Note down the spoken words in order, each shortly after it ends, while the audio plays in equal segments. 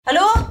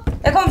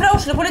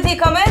Oslo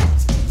politikammer.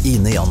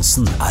 Ine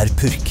Jansen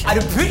purk.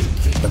 Du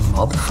purk? The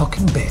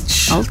motherfucking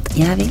bitch. Alt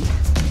jeg vil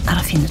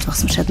å finne ut hva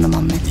som skjedde med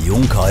mannen min.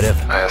 Jon Carew.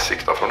 Jeg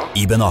sikta for noe?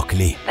 Iben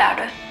Akeli. Det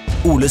du.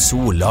 Ole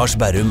So, Lars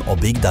Berrum og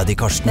Big Daddy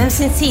Karsten. Hvem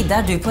sin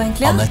side du på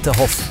egentlig? Annette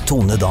Hoff,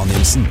 Tone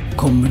Danielsen.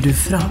 Kommer du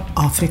fra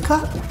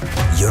Afrika?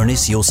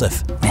 Jørnis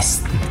Josef.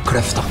 Nesten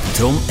kløfta.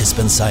 Trond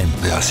Espen Seim.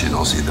 Det er synd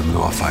å si det, men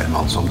det var feil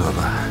mann som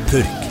døde.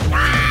 Purk.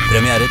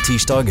 Premiere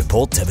tirsdag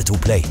på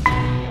TV2 Play.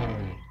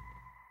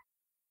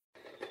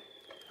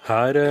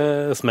 Her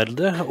smeller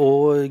det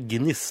og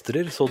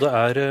gnistrer, så det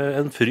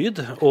en fryd.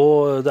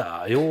 Og det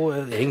jo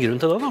en grunn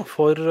til det, da.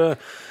 For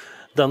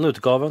denne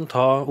utgaven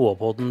ta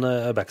OA-podden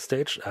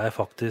Backstage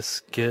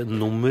faktisk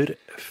nummer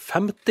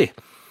 50.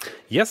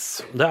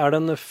 Yes, det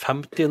den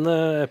 50.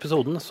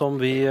 episoden som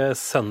vi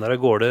sender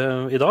av gårde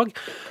i dag.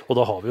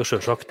 Og da har vi jo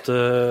selvsagt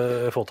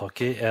fått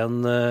tak i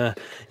en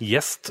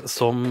gjest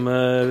som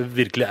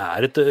virkelig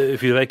et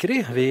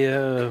fyrverkeri. Vi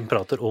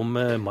prater om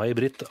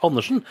Britt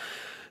Andersen.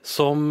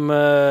 Som,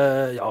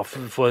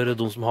 for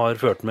de som har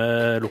ført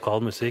med lokal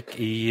musikk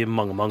i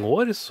mange, mange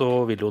år,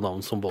 så vil jo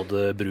navn som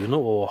både Bruno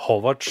og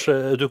Havarts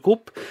dukke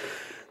opp.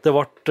 Det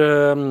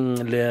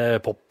ble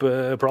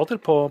popplater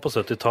på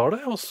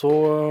 70-tallet, og så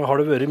har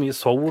det vært mye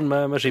soul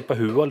med skipet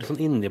hua litt sånn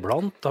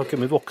inniblant. Det har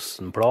kommet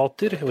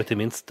voksenplater, og ikke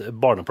minst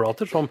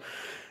barneplater, som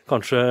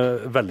kanskje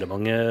veldig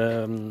mange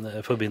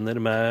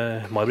forbinder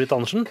med Britt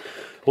Andersen,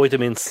 og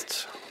ikke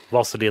minst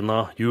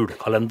Vazelina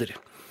julekalender.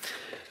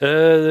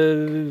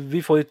 Vi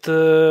får ikke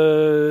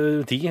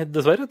tid,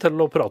 dessverre, til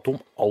å prate om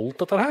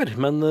alt dette her,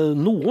 men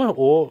noe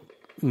og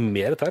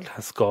mer til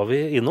skal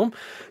vi innom.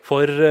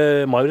 For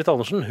Britt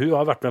Andersen, hun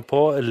har vært med på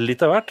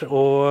litt av hvert,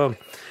 og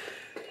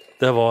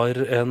det var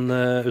en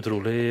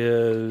utrolig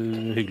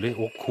hyggelig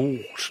og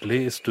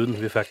koselig stund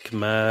vi fikk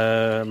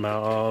med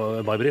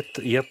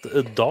Britt i et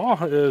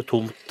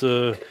tomt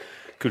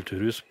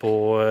kulturhus på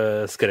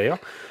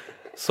Skreia.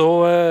 Så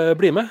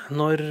bli med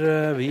når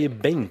vi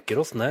benker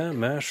oss ned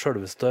med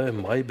selveste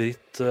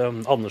Britt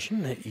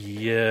Andersen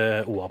i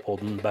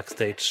OA-podden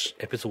Backstage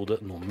episode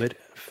nummer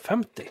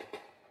 50.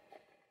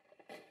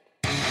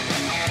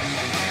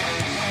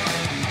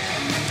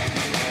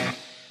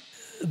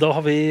 Da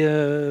har vi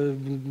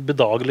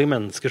bedagelige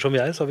mennesker som vi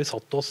så har vi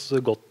satt oss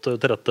godt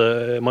til rette,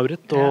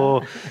 Britt.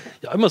 Og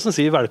jeg må nesten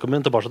si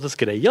velkommen tilbake til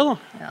Skreia, da.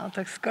 Ja,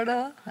 takk skal du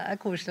ha.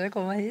 Det koselig å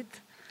komme hit.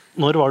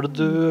 Når var det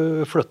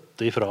du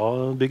flyttet ifra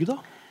bygda?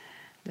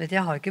 Du vet,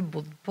 jeg har ikke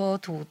bodd på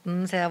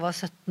Toten siden jeg var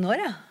 17 år,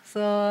 ja.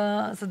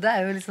 Så det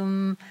jo liksom...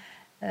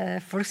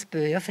 folk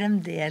spør jo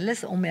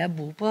fremdeles om jeg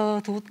bor på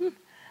Toten.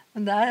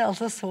 Men det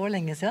altså så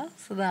lenge siden.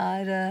 Så det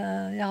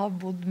jeg har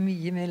bodd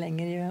mye, mye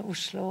lenger i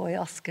Oslo og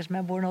i Asker som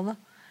jeg bor nå da,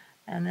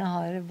 enn jeg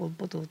har bodd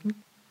på Toten.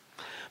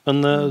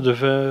 Men du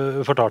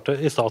fortalte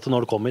i stedet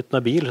når du kom hit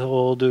med bil,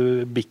 og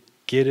du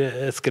bikker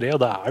Skreia,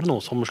 da det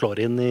noe som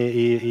slår inn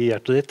i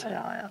hjertet ditt?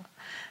 Ja, ja.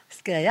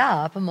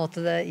 Skreia på en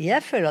måte det.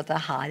 Jeg føler at det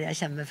her jeg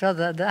kommer fra.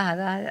 Det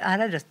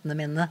her røttene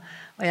mine.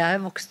 Og jeg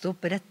vokste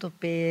opp rett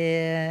opp i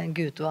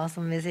Gutua,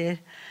 som vi sier.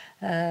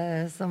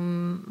 Som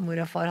mor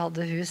og far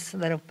hadde hus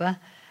der oppe.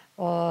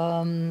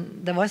 Og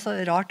det var så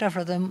rart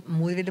for at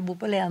mor ville bo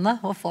på Lene,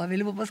 og far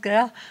ville bo på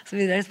Skreia. Så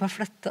vi liksom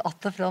flyttet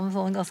att og fram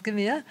sånn ganske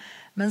mye.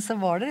 Men så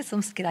var det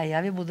liksom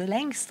Skreia vi bodde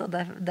lengst, og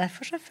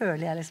derfor så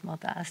føler jeg liksom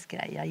at jeg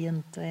Skreia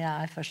jente, og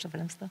jeg først og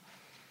fremst da.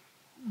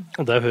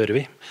 Og det hører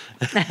vi.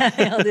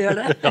 Ja, du gjør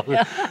det.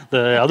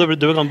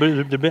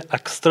 Du blir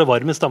ekstra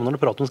varm i stemmen når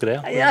du prater om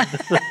Skreia. Ja,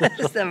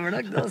 det stemmer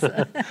nok det også.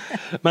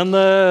 Men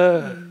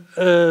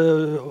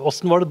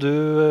hvordan var det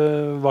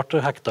du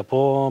ble hekta på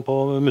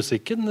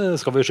musikken?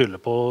 Skal vi skylde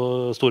på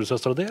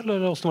storesøstera di,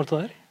 eller hvordan var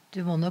det der?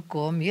 Du må nok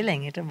gå mye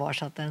lenger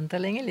tilbake enn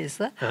til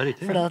Inger-Lise. Ja,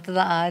 riktig. For at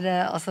det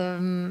altså,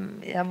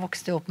 jeg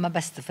vokste jo opp med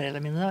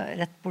besteforeldrene mine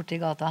rett borte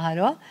i gata her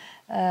også.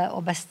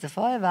 Og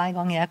bestefar, hver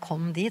gang jeg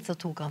kom dit, så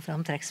tok han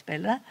frem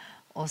trekkspillet,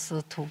 og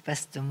så tok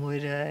bestemor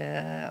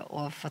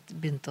og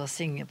begynte å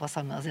synge på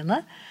sangene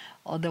sine.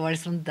 Og det var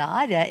liksom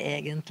der jeg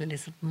egentlig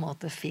liksom på en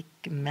måte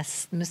fikk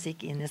mest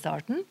musikk inn i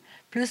starten.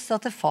 Pluss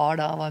at far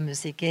da var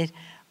musiker,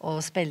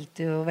 og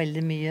spilte jo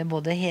veldig mye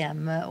både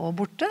hjemme og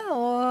borte,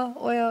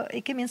 og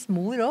ikke minst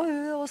mor også.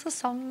 Hun også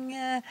sang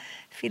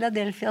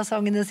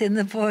Philadelphia-sangene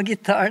sine på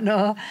gitaren,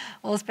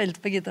 og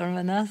spilte på gitaren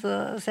med henne.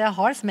 Så jeg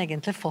har liksom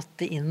egentlig fått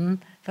det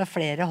inn fra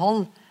flere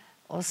hold.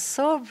 Og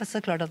så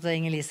klart at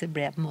Inger-Lise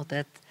ble på en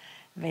måte et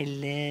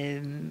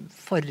veldig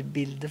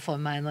forbilde for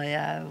meg når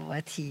jeg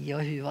var 10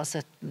 og hun var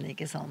 17,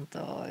 ikke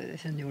sant? Og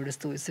hun gjorde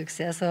stor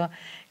suksess, så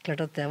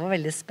klart at det var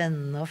veldig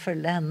spennende å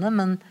følge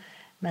henne,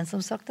 men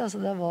som sagt, altså,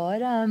 det var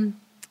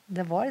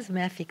liksom,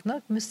 jeg fikk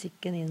nok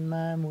musikken inn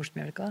med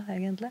morsmjølka,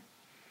 egentlig.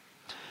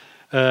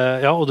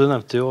 Ja, og du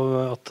nevnte jo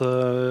at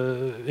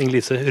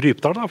Inger-Lise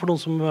Rypdal, da, for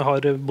noen som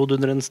har bodd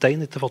under en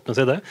stein, ikke fått med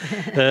seg det.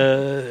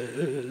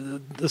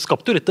 Det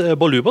skapte jo litt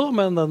baluba da,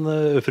 med den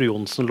Fru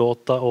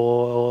Johnsen-låta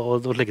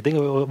og slike ting.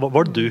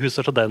 Var det du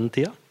husker fra den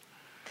tida?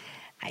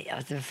 Nei,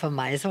 altså, for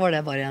meg så var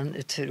det bare en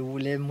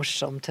utrolig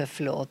morsom, tøff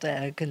låt, og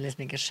jeg kunne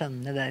liksom ikke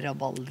skjønne det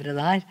rabaldret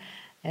der.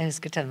 Jeg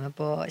husker til og med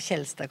på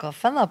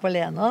Kjelstadkaffen da, på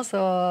Lena,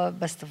 så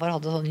bestefar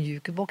hadde sånn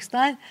jukeboks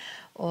der,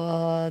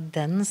 og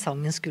den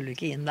sangen skulle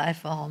ikke inn der,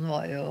 for han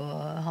var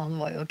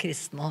jo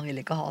kristen, og han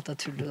ville ikke ha til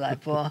tullet der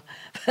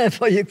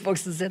på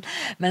jukeboksen sin.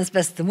 Mens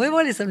bestemor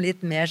var liksom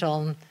litt mer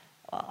sånn,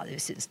 du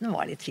synes den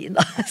var litt fin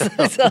da.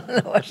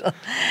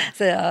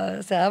 Så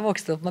jeg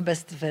vokste opp med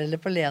besteforeldre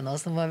på Lena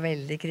som var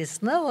veldig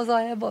kristne, og så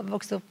har jeg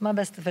vokst opp med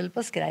besteforeldre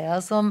på Skreia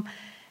som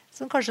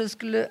kanskje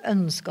skulle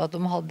ønske at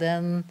de hadde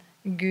en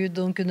Gud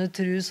de kunne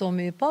tro så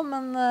mye på,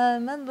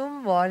 men de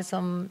var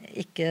liksom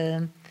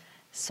ikke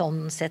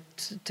sånn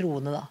sett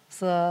troende da.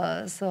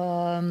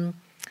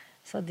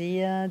 Så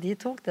de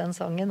tok den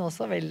sangen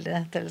også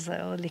veldig til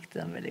seg og likte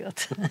den veldig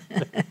godt.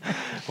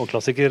 Og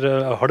klassiker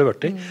har det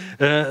vært i.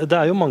 Det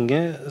jo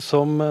mange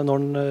som,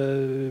 når en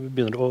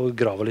begynner å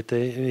grave litt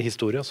i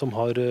historien, som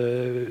har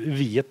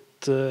viet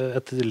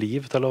et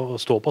liv til å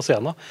stå på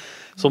scenen,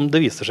 som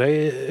det viser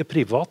seg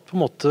privat på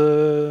en måte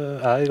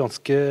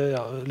ganske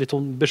litt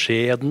sånn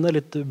beskjedende,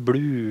 litt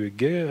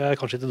bluge,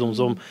 kanskje ikke de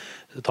som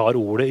tar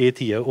ordet i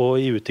tide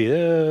og i utide,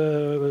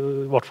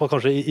 i hvert fall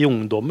kanskje i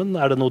ungdommen.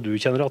 Det noe du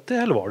kjenner at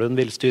det, eller var det en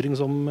villstyring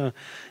som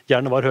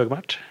gjerne var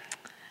høgmælt?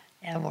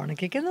 Jeg var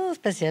nok ikke noe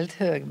spesielt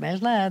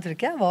høgmælt, nei, jeg tror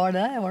ikke jeg var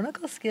det. Jeg var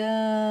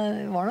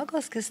nok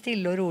ganske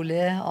stille og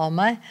rolig av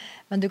meg,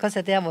 men du kan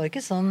si at jeg var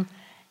ikke sånn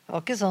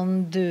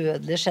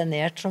dødelig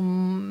genert som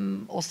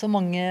også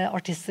mange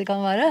artister kan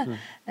være.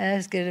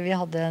 Jeg husker vi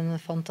hadde en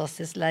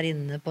fantastisk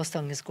lærerinne på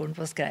Stangeskolen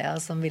på Skreia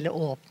som ville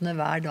åpne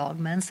hver dag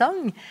med en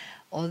sang.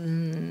 Og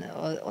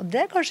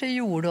det kanskje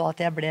gjorde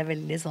at jeg ble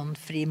veldig sånn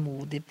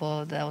frimodig på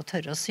det å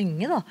tørre å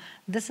synge da.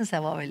 Det synes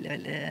jeg var veldig,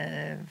 veldig,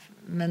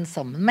 men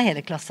sammen med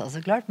hele klassen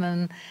så klart,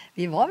 men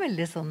vi var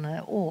veldig sånn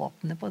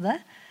åpne på det.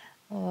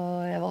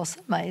 Og jeg var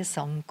også med i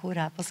sangkor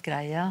her på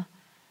Skreia,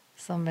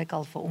 som vi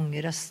kaller for Unge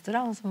Røster,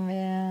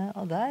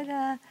 og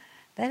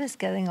der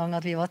husker jeg en gang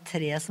at vi var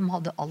 3 som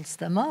hadde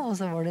altstemme, og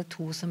så var det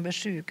 2 som ble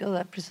syke,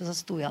 og plutselig så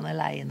stod han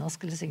alene og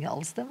skulle synge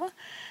altstemme.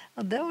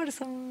 Og det var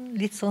liksom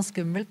litt sånn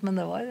skummelt, men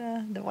det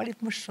var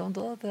litt morsomt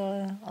også,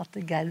 at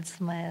Gerd,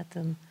 som het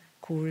en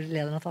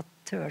korleder, at han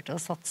tørte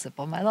å satse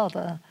på meg, da, at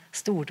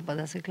jeg stolte på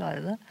at jeg skulle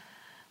klare det.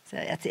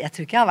 Så jeg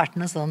tror ikke jeg har vært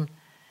noe sånn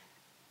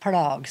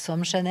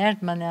plagsom genert,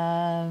 men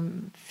jeg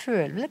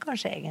føler vel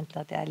kanskje egentlig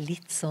at jeg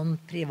litt sånn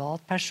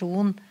privat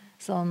person,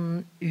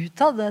 sånn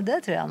utad, det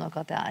tror jeg nok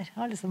at jeg Jeg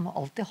har liksom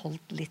alltid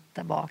holdt litt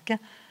tilbake.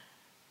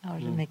 Jeg har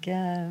liksom ikke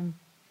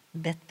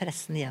bedt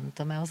pressen hjem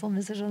til meg og sånn,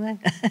 hvis du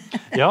skjønner.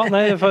 Ja,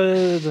 nei, for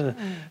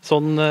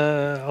sånn,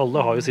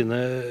 alle har jo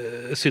sine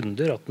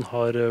synder, at den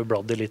har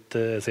bladd i litt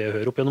Se og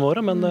Hør opp gjennom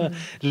året, men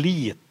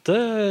lite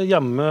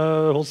hjemme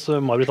hos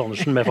Britt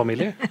Andersen med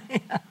familie.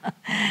 Ja.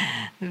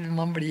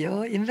 Man blir jo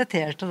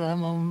invitert til det,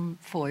 man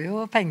får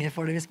jo penger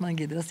for det hvis man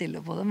gidder å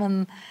stille på det,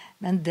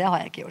 men det har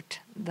jeg ikke gjort.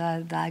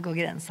 Der går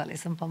grensa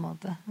liksom på en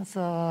måte. Men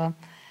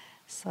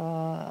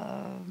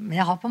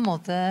jeg har på en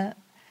måte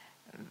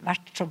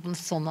vært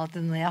sånn at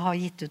når jeg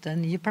har gitt ut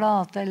en ny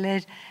plate,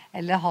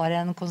 eller har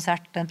en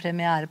konsert, en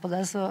premiere på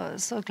det,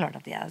 så klart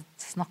at jeg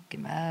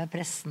snakker med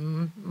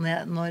pressen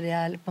når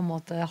jeg på en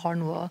måte har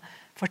noe å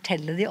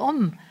fortelle de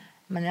om.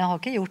 Men jeg har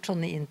ikke gjort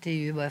sånne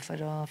intervju bare for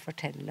å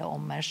fortelle om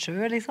meg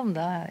selv, liksom.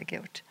 Det har jeg ikke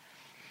gjort.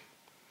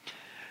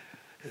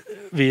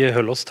 Vi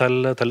holder oss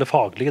til det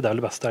faglige, det vel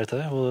det beste til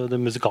det, og det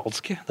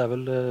musikalske, det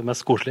vel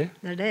mest koselig.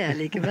 Det det jeg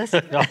liker best.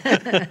 Ja.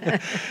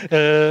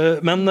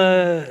 Men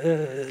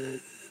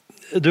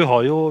du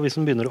har jo, hvis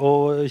man begynner å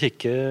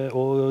kikke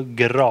og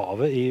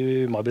grave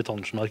i Britt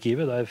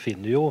Andersen-arkivet, der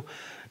finner du jo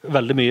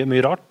veldig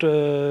mye rart.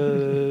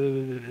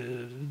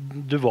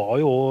 Du var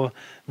jo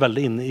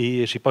veldig inne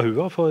i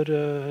Skipahua for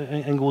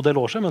en god del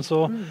år siden, men så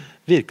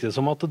virker det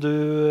som at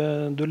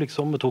du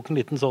liksom tok en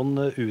liten sånn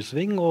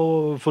usving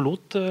og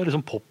forlot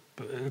liksom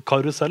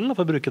popkarusellen,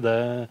 for å bruke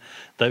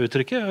det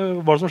uttrykket.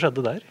 Hva var det som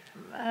skjedde der?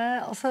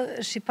 Altså,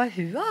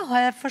 Skipahua har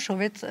jeg for så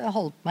vidt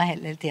holdt meg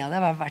hele tiden. Det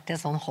har vært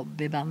et sånn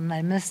hobbyband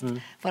nærmest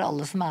for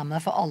alle som er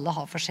med, for alle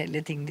har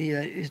forskjellige ting de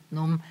gjør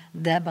utenom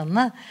det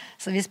bandet.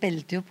 Så vi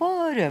spilte jo på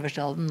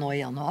Røversdalen nå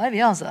i januar,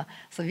 vi altså.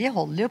 Så vi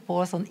holder jo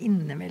på sånn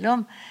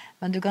innimellom.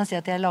 Men du kan si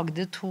at jeg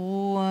lagde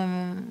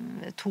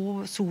to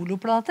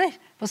soloplater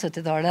på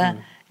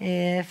 70-tallet.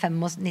 I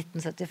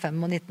 1975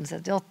 og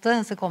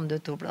 1978 så kom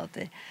det ut 2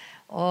 plater.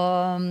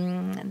 Og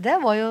det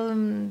var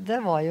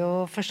jo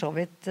for så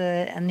vidt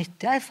en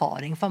nyttig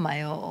erfaring for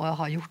meg å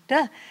ha gjort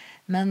det.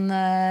 Men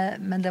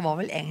det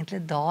var vel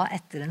egentlig da,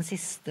 etter den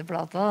siste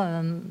plata,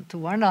 den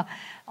 2-eren da,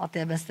 at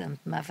jeg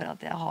bestemte meg for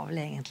at jeg har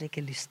vel egentlig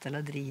ikke lyst til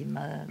å drive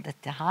med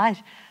dette her.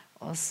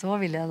 Og så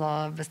ville jeg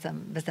da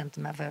bestemte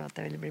meg for at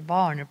jeg ville bli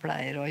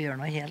barnepleier og gjøre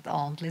noe helt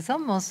annet,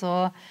 liksom.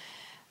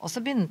 Og så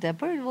begynte jeg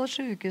på Ullevål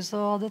sykehus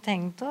og hadde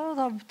tenkt å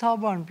ta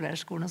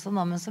barnepleierskolen og sånn,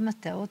 men så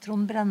møtte jeg jo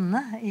Trond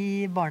Brenne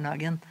i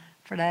barnehagen,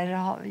 for der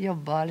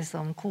jobbet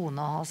liksom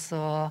kona hans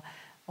og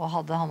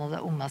han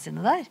hadde unga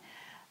sine der.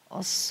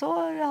 Og så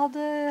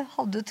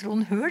hadde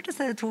Trond hørt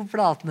disse 2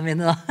 platene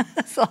mine da,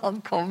 så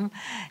han kom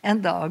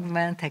en dag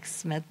med en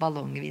tekst med et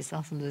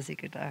ballongvisa, som du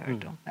sikkert har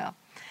hørt om, ja.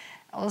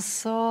 Og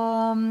så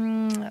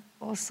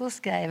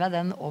skrev jeg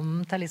den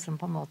om til liksom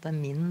på en måte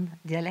min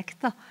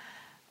dialekt da.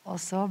 Og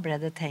så ble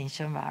det Tenk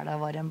om hverdag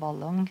var en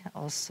ballong,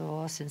 og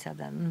så synes jeg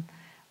den,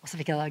 og så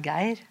fikk jeg da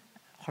Geir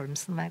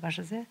Holmsen, må jeg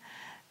kanskje si,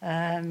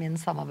 min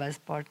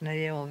samarbeidspartner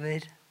i over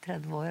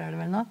 30 år, er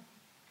det vel nå,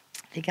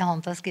 fikk jeg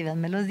han til å skrive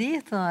en melodi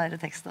til den der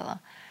teksten da.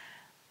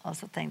 Og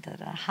så tenkte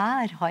jeg,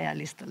 her har jeg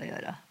lyst til å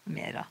gjøre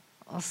mer av.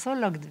 Og så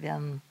lagde vi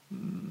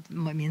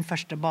min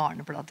første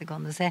barneplate,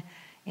 kan du si, i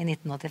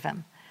 1985.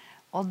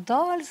 Og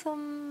da liksom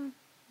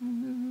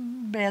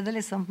ble det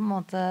liksom på en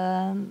måte,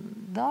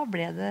 da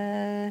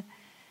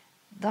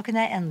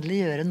kunne jeg endelig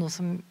gjøre noe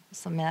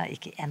som jeg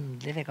ikke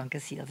endelig, for jeg kan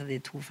ikke si at de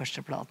 2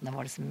 første platene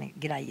var liksom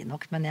greie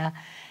nok, men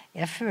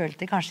jeg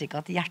følte kanskje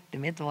ikke at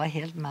hjertet mitt var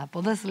helt med på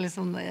det, så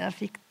liksom når jeg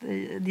fikk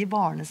de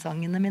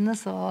barnesangene mine,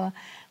 så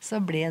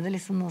ble det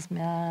liksom noe som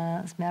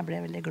jeg ble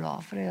veldig glad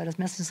for å gjøre,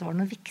 som jeg synes var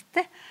noe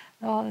viktig.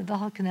 Da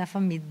kunne jeg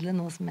formidle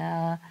noe som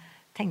jeg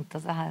tenkte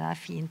at det her er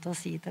fint å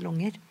si til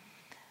unger.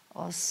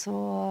 Og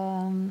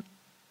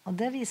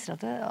det viser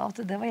at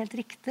det var helt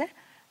riktig,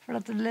 for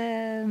at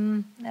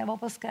jeg var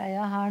på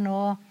Skreia her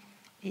nå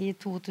i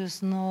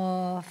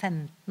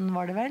 2015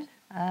 var det vel.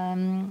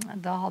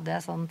 Da hadde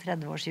jeg sånn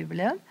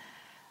 30-årsjubileum.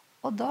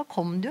 Og da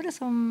kom det jo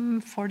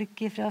liksom folk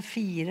fra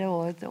 4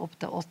 år opp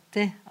til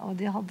 80, og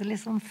de hadde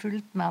liksom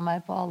fulgt med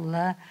meg på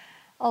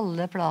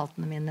alle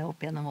platene mine opp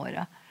gjennom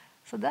året.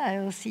 Så det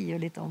sier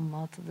jo litt om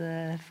at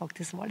det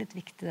faktisk var litt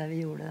viktig det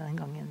vi gjorde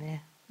den gangen vi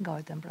ga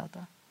ut den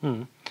plata.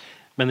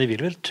 Men jeg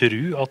vil vel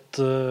tro at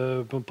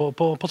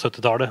på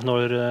 70-tallet,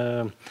 når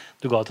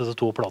du ga til disse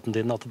 2 platene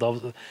dine, at da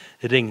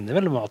regner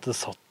vel med at det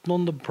satt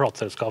noen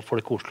plateselskap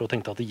folk i Oslo og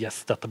tenkte at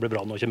yes, dette blir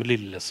bra, nå kommer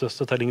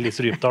lillesøster til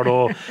Inger-Lise Rypdal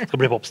og skal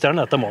bli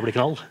popstjerne, dette må bli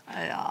knall.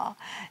 Ja,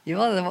 jo,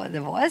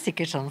 det var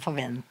sikkert sånne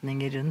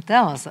forventninger rundt det,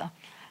 altså.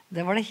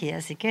 Det var det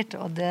helt sikkert,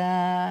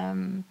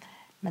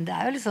 men det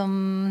jo liksom,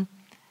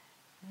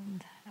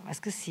 hva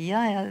skal jeg si, ja,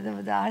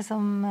 det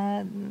som...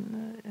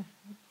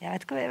 Jeg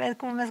vet ikke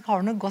om jeg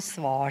har noe godt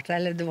svar til,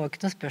 eller det var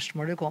ikke noe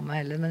spørsmål du kom med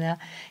heller, men jeg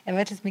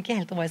vet liksom ikke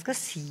helt om hva jeg skal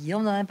si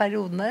om denne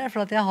perioden der,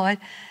 for at jeg har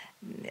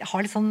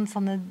litt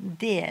sånne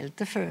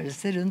delte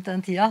følelser rundt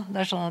den tida.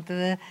 Det sånn at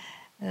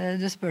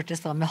du spurte i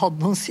stedet om jeg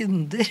hadde noen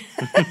synder.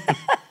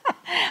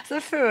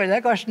 Så føler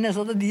jeg kanskje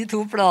nesten at de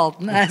 2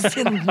 platene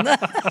syndene.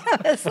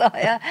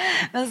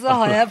 Men så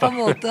har jeg på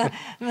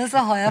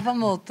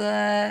en måte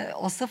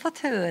også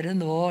fått høre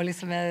nå,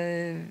 liksom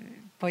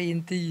på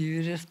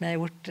intervjuer som jeg har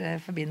gjort i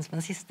forbindelse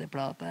med den siste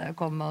plata jeg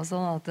kom med og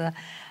sånn,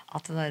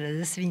 at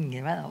det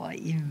svinger meg, det var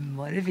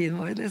innmari fin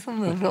vår,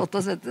 liksom, fra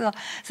 78 da.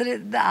 Så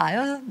det har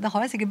jo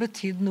sikkert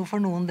betydd noe for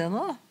noen det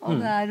nå,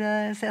 og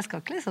så jeg skal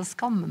ikke liksom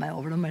skamme meg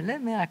over dem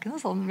heller, men jeg ikke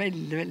noe sånn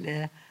veldig,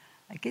 det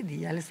ikke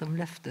de jeg liksom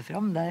løfter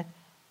fram, det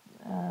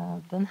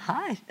den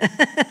her,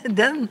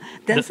 den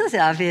synes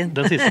jeg fin.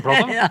 Den siste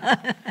plata? Ja.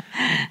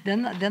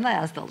 Den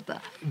jeg stolt av.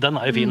 Den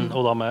jo fin,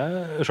 og da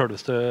med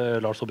selveste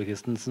Lars Saabye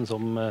Christensen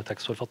som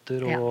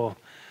tekstforfatter og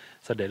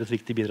særdeles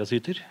viktig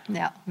bidragsyter.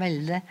 Ja,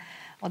 veldig.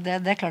 Og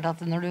det klart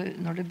at når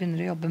du begynner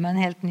å jobbe med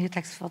en helt ny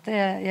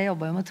tekstforfatter, jeg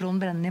jobbet jo med Trond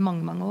Brennen i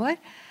mange, mange år,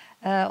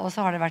 og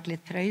så har det vært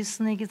litt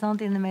Prøysen, ikke sant,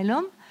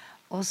 innimellom.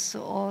 Og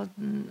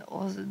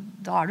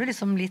da du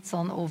liksom litt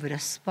sånn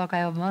Overøstbakk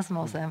jeg jobber med,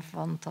 som også en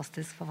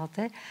fantastisk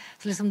forfatter.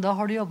 Så liksom da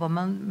har du jobbet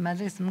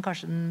med liksom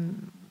kanskje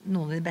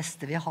noen av de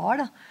beste vi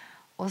har da.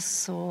 Og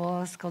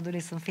så skal du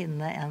liksom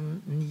finne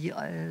en ny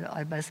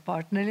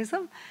arbeidspartner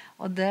liksom.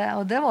 Og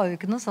det var jo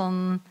ikke noe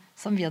sånn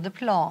som vi hadde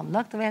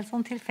planlagt. Det var helt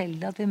sånn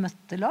tilfeldig at vi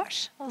møtte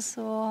Lars. Og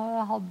så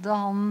hadde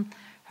han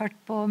hørt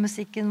på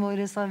musikken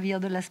vår, så vi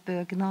hadde lest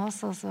bøkene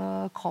hans, og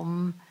så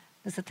kom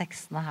disse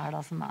tekstene her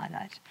da som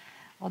her.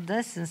 Og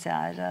det synes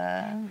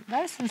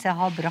jeg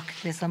har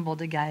brakt liksom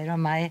både Geir og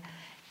meg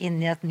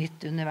inn i et nytt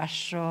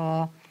univers,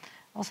 og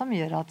som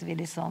gjør at vi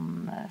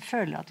liksom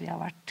føler at vi har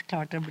vært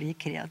klart å bli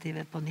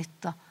kreative på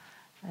nytt da.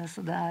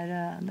 Så det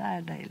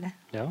deilig.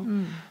 Ja.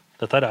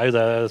 Dette jo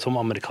det som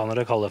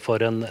amerikanere kaller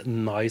for en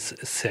nice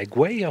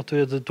segway, at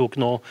du tok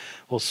nå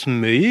og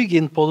smøg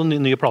inn på den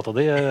nye plata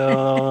di.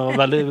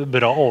 Veldig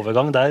bra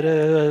overgang der,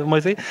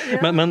 må jeg si.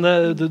 Ja. Men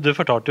du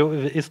fortalte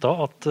jo i sted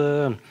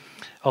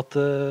at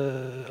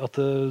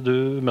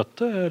du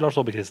møtte Lars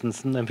Saabye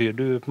Christensen, en fyr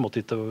du på en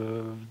måte ikke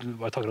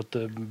var ikke akkurat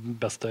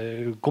beste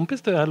kompis,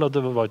 eller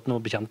det var ikke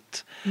noe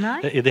bekjent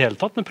i det hele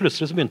tatt, men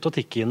plutselig så begynte å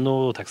tikke inn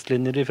noen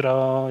tekstlinjer fra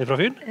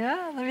fyren.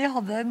 Ja, vi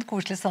hadde en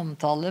koselig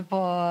samtale på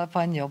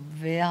en jobb,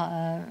 vi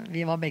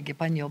var begge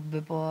på en jobb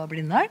på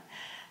Blindern,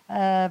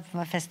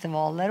 på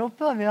festival der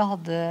oppe, og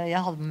jeg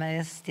hadde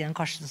med Stian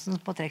Karstensen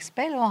på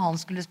trekkspill, og han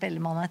skulle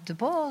spille med han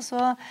etterpå, og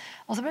så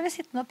ble vi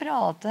sittende og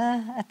prate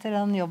etter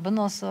den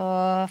jobben, og så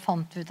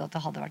fant vi ut at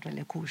det hadde vært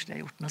veldig koselig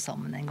å gjort noe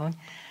sammen en gang.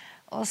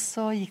 Og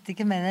så gikk det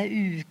ikke mer enn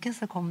en uke,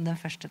 så kom den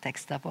første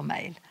teksten på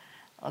mail.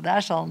 Og det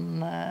sånn,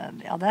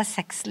 ja, det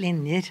 6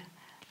 linjer.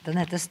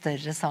 Den heter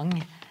Større sang.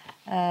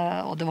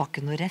 Og det var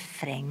ikke noe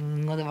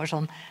refreng, og det var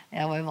sånn,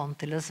 jeg var jo vant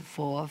til å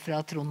få fra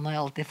Trond, og jeg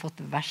har alltid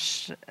fått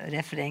vers,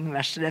 refreng,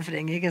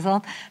 ikke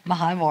sant? Men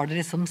her var det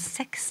liksom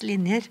 6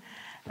 linjer,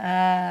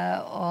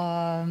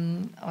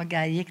 Og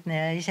Geir gikk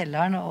ned i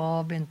kjelleren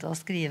og begynte å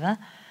skrive.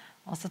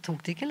 Og så tok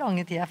det ikke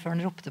lange tida før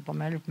han ropte på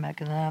meg og lurte på om jeg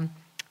kunne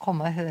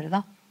komme og høre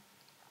da.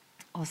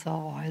 Og så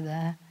var jo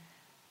det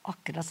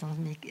akkurat sånn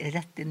som gikk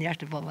rett inn i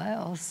hjertet på meg.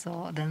 Og så,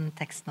 den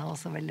teksten var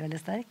også veldig,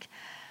 veldig sterk.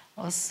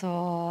 Og så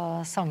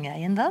sang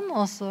jeg inn den,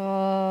 og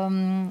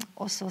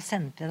så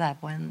sendte jeg det her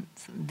på en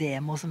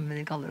demo, som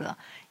vi kaller det da,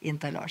 inn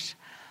til Lars.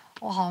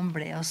 Og han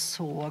ble jo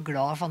så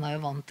glad, for han er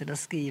jo vant til å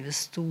skrive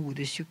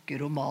store, tjukke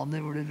romaner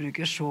hvor du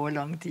bruker så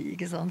lang tid,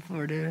 ikke sant,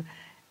 før du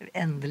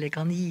endelig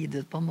kan gi det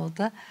ut på en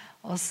måte.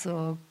 Og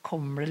så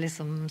kommer det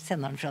liksom,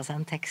 sender han fra seg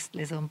en tekst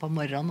liksom på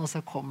morgenen, og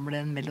så kommer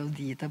det en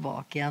melodi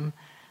tilbake igjen.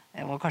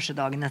 Det var kanskje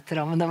dagen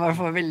etter, men det var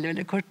for veldig,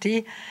 veldig kort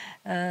tid.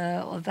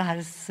 Og det her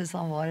synes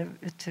han var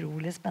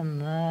utrolig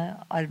spennende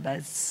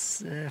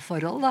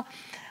arbeidsforhold da.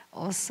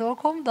 Og så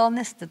kom da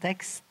neste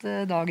tekst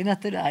dagen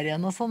etter der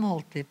igjen, og sånn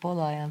holdt vi på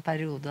da i en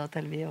periode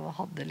til vi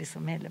hadde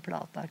liksom hele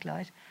plata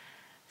klar.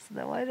 Så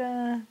det var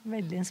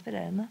veldig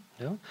inspirerende.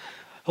 Ja.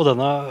 Og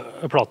denne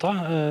plata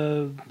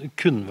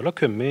kunne vel ha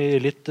kommet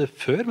litt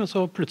før, men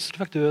så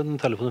plutselig fikk du en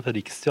telefon fra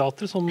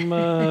Riksteatret som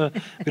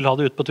ville ha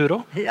det ut på tur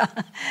også. Ja,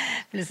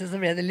 plutselig så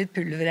ble det litt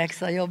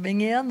pulvereksa-jobbing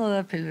igjen,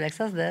 og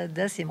pulvereksa,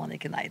 det sier man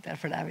ikke nei til,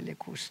 for det er veldig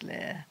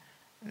koselig,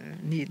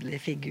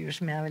 nydelig figur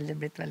som jeg er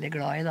blitt veldig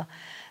glad i da.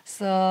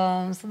 Så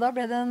da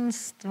ble det en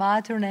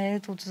svær turné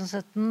i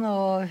 2017,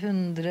 og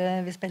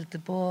vi spilte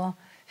på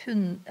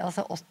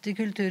 80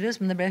 kulturhus,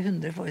 men det ble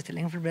 100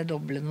 forestillinger, for det ble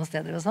doble noen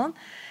steder og sånn.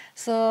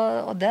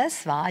 Og det er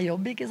svær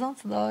jobb, ikke sant?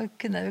 Så da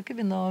kunne jeg jo ikke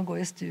begynne å gå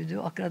i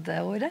studio akkurat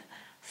det året.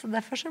 Så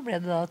derfor så ble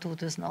det da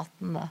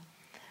 2018 da.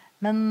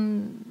 Men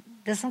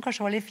det som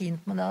kanskje var litt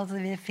fint med det, at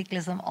vi fikk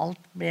liksom,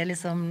 alt ble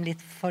liksom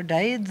litt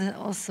fordøyd,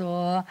 og så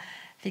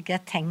fikk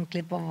jeg tenkt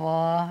litt på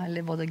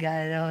eller både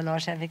Geir og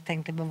Lars, jeg fikk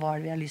tenkt litt på hva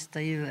vi har lyst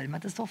til å gjøre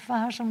med det stoffet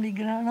her som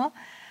ligger her nå.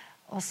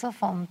 Og så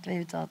fant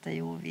vi ut at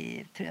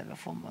vi prøver å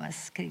få med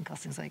oss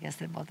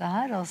kringkastingsorkestret på det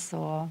her, og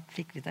så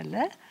fikk vi til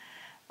det.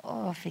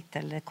 Og fikk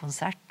til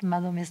konsert med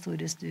dem i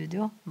store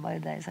studio.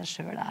 Bare det i seg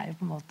selv er jo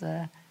på en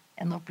måte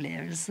en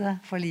opplevelse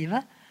for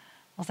livet.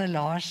 Og så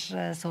Lars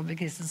Saabye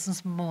Christensen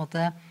som på en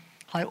måte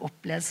har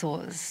opplevd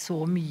så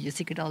mye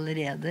sikkert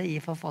allerede i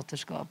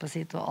forfatterskapet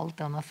sitt, og alt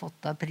det han har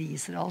fått av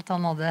priser og alt.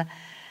 Han hadde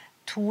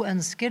 2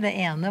 ønsker. Det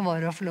ene var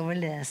å få lov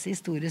å lese i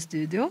store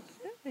studio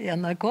i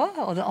NRK,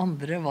 og det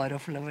andre var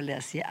å få lov å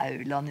lese i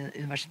aulaen,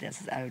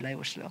 universitetets aula i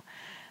Oslo.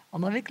 Og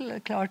nå har vi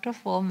klart å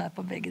få med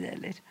på begge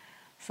deler.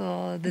 Så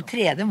det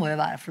tredje må jo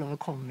være å få lov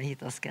å komme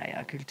hit og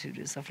Skreia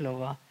kulturhus, og få lov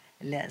å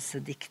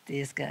lese dikt i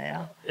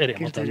Skreia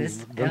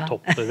kulturhus. Den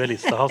topper ved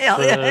lista hans,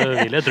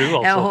 vil jeg tro.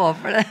 Altså. Jeg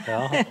håper det.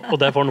 Ja. Og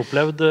det får han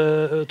opplevd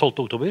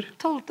 12. oktober.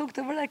 12.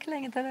 oktober, det er ikke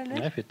lenge til heller.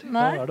 Nei, fytti.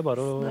 Da er det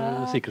bare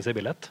å sikre seg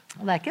billett.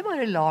 Og det er ikke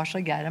bare Lars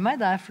og Geir og meg,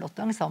 det er et flott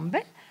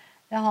ensemble.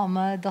 Jeg har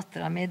med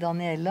datteren min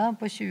Daniela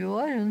på 20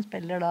 år. Hun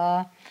spiller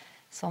da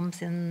som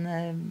sin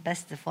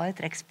bestefar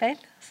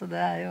trekkspill. Så det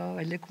er jo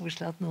veldig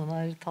koselig at noen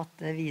har tatt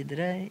det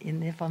videre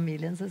inn i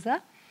familien, synes jeg.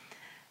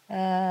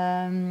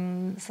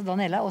 Så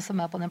Daniela er også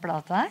med på den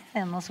plata her.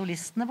 En av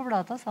solistene på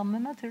plata,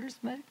 sammen med Truls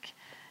Mørk,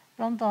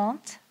 blant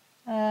annet.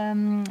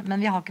 Men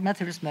vi har ikke med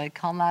Truls Mørk.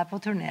 Han er på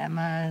turné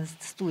med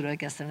store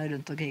orkestrene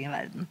rundt omkring i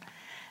verden.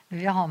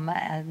 Vi har med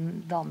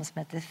en dame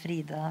som heter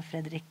Frida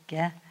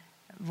Fredrikke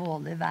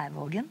Våle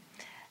Værvågen.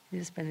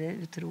 Hun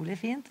spiller utrolig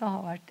fint og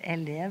har vært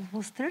elev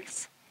hos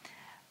Truls.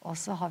 Og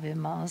så har vi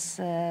med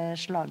oss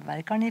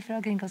slagverkeren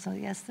fra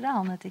Kringkastingsorkestret.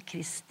 Han heter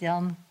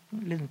Christian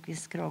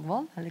Lundqvist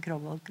Krogvold, eller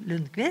Krogvold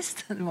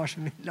Lundqvist. Det var så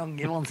mye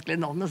lange,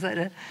 vanskelige navn, så er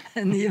det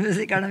nye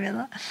musikerne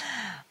mine.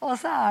 Og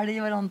så er det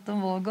Ivar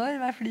Anton Vågård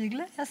ved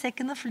flygelet. Jeg ser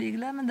ikke noe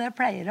flygelet, men det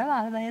pleier å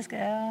være det i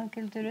Skreia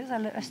kulturhus,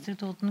 eller Østre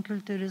Toten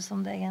kulturhus, som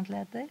det egentlig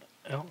heter.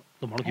 Ja,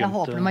 jeg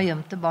håper de har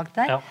gjemt det bak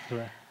der. Ja, tror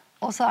jeg.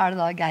 Og så er det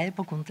da Geir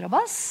på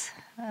kontrabass.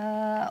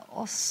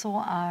 Og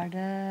så er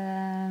det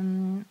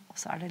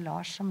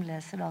Lars som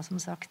leser da, som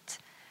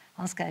sagt.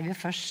 Han skrev jo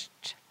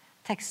først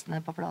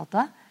tekstene på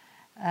plata.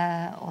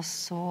 Og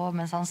så,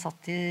 mens han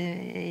satt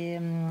i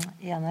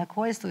NRK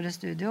i store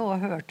studio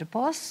og hørte på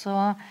oss,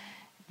 så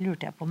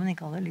lurte jeg på om han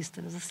ikke hadde lyst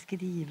til å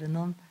skrive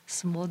noen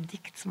små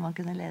dikt som han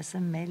kunne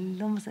lese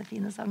mellom disse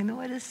fine sangene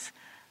våre.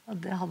 Og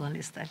det hadde han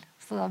lyst til.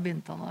 Så da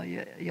begynte han å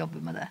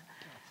jobbe med det.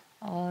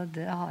 Og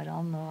det har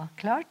han nå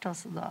klart, og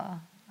så da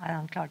er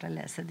han klar til å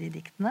lese de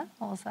diktene,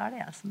 og så er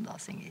det jeg som da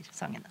synger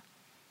sangene.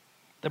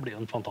 Det blir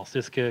jo en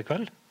fantastisk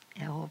kveld.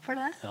 Jeg håper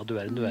det. Ja, du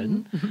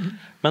verden.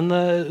 Men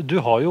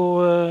du har jo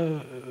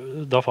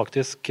da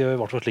faktisk, i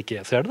hvert fall slik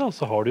jeg ser det da,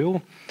 så har du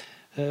jo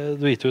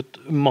du har gitt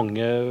ut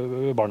mange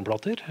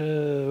barneplater,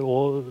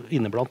 og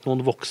inneblant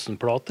noen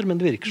voksenplater,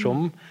 men det virker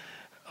som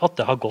at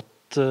det har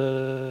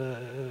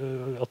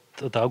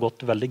gått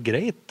veldig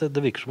greit.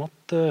 Det virker som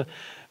at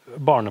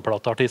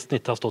barneplateartisten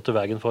ikke har stått i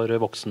veien for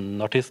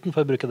voksenartisten,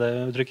 for å bruke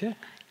det uttrykket?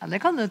 Ja, det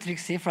kan du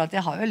trygt si, for at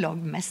jeg har jo lagd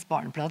mest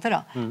barneplater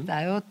da. Det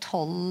er jo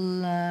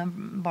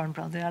 12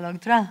 barneplater jeg har lagd,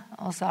 tror jeg.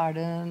 Og så er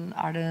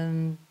det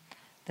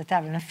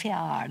dette vel den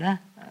fjerde.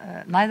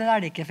 Nei, det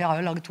det ikke, for jeg har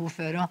jo laget 2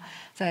 før,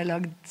 så jeg har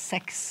laget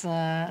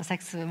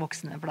 6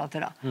 voksne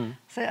plater da.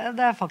 Så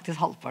det faktisk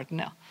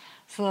halvparten, ja.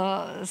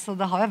 Så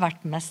det har jo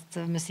vært mest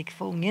musikk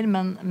for unger,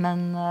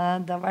 men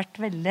det har vært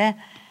veldig,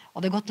 og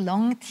det har gått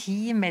lang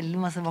tid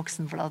mellom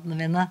voksenplatene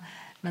mine,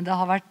 men det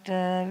har vært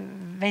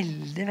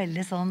veldig,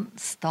 veldig sånn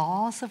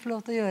stas å få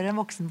lov til å gjøre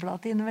en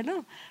voksenplate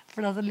innimellom.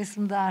 For at det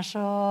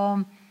så...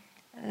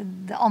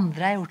 Det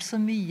andre har jeg gjort så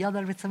mye, og det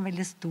har blitt en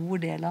veldig stor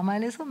del av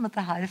meg, liksom. Men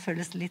det her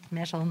føles litt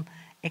mer sånn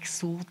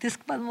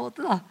eksotisk på en måte,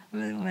 da,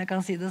 om jeg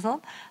kan si det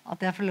sånn.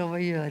 At jeg får lov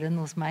å gjøre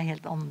noe som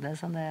helt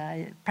annerledes enn det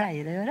jeg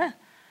pleier å gjøre.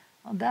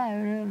 Og det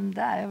jo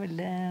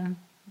veldig...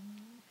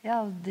 Ja,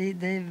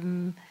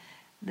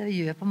 det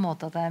gjør på en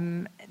måte at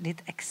det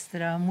litt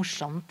ekstra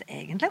morsomt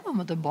egentlig å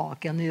komme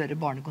tilbake igjen og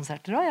gjøre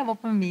barnekonserter også. Jeg var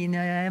på Mini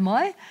i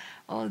mai,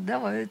 og det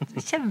var jo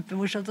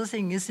kjempemorsomt å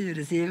synge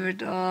Sure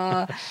Sivert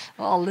og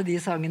alle de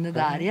sangene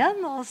der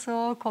igjen. Og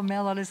så kom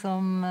jeg da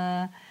liksom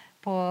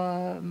på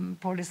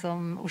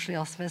liksom Oslo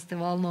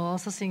Jazzfestival nå,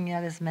 og så synger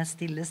jeg liksom Et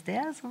stille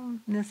sted,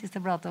 som den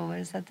siste plata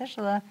vår setter.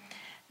 Så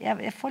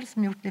jeg får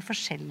liksom gjort litt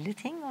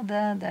forskjellige ting, og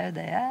det jo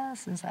det jeg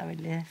synes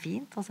veldig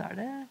fint. Og så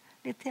det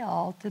litt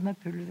teater med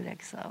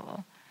pulvereksa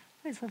og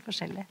litt så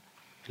forskjellig.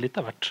 Litt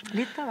av hvert.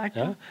 Litt av hvert,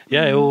 ja.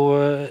 Jeg jo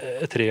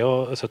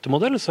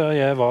 73-modell, så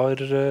jeg var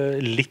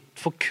litt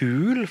for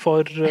kul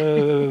for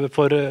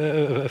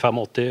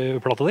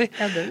 85-plata di.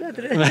 Ja, det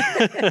tror jeg.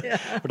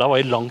 For da var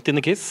jeg langt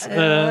inn i Kiss.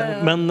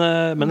 Men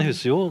jeg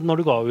husker jo når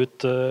du ga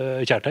ut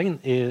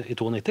Kjærtegn i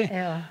 92.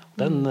 Ja.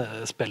 Den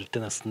spilte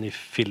nesten i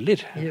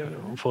filler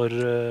for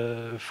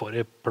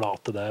en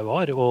plate det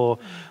var. Og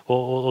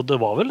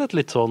det var vel et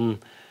litt sånn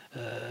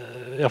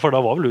ja, for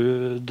da var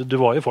vel du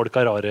var jo folk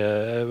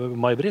rare,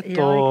 May-Britt,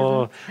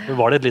 og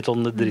var det et litt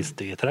sånn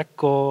dristig trekk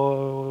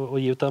å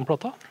gi ut den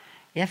plata?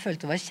 Jeg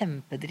følte det var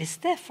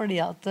kjempedristig, fordi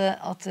at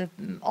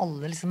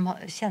alle liksom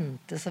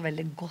kjente så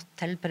veldig godt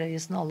til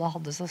Prøysen, og alle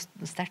hadde så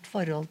sterkt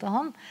forhold til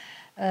han.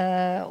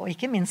 Og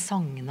ikke minst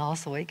sangene og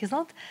så, ikke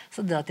sant?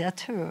 Så det at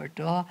jeg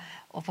tørte å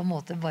på en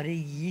måte bare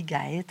gi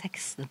Geir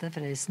tekstene til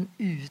Prøysen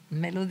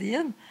uten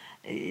melodien,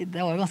 det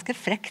var jo ganske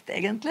frekt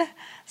egentlig.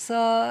 Så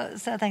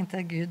jeg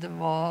tenkte, Gud,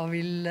 hva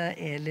vil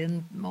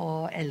Elin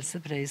og Else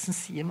Prøysen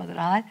si om det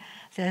her?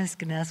 Så jeg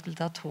husker når jeg skulle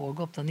ta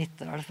toget opp til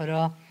Nittedal for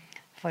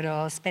å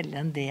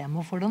spille en demo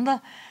for dem da,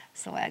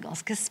 så var jeg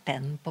ganske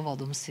spent på hva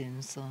de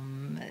synes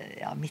om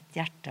Mitt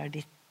hjerte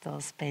ditt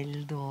og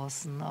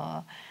Spelldåsen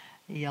og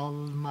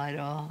Hjalmar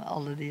og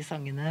alle de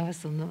sangene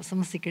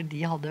som sikkert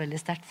de hadde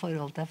veldig sterkt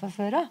forhold til fra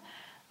før av.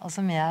 Og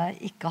som jeg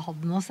ikke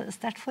hadde noe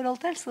sterkt forhold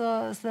til,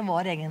 så det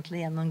var egentlig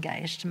gjennom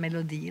Geirs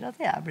melodier at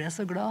jeg ble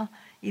så glad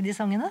i de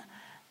sangene.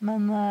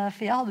 Men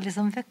for jeg hadde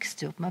liksom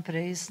vokst opp med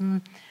Prøysen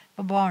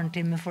på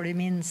barnetime for de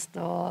minste,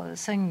 og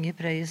sønge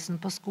Prøysen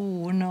på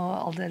skolen,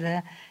 og alle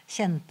de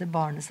kjente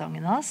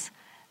barnesangene hans.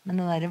 Men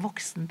den der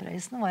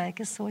voksenprøysen var jeg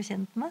ikke så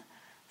kjent med.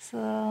 Så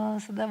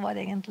det var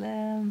egentlig,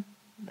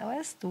 det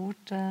var et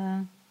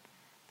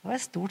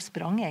stort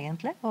sprang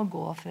egentlig, å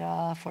gå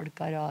fra folk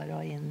rare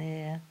og inn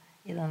i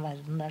den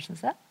verden der,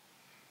 synes jeg.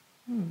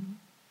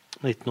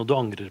 Det er ikke noe du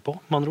angrer på,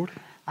 med andre ord?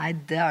 Nei,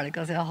 det det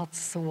ikke. Altså, jeg har hatt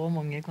så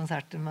mange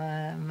konserter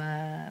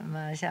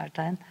med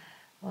Kjærtegn.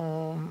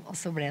 Og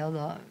så ble jeg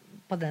da,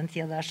 på den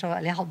tiden der,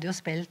 eller jeg hadde jo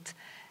spilt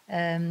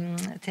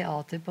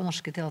teater på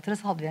Norske Teatret,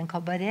 så hadde vi en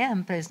kabaret,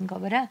 en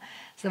Prøysen-kabaret.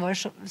 Så det var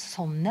jo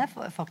sånn jeg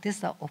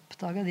faktisk da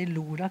oppdaget de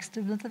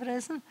Lorax-stubbene til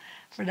Prøysen.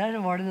 For der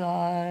var det da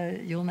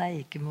Jon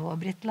Eikemo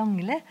og Britt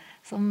Langli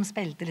som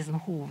spilte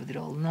liksom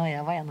hovedrollene, og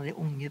jeg var en av de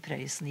unge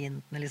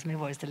Prøysen-jentene liksom i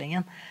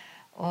forestillingen.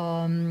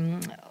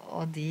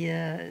 Og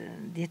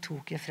de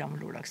tok jo fram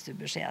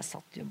Lorax-stubber, så jeg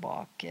satt jo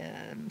bak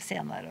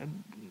scenen her og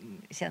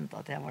kjente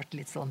at jeg ble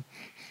litt sånn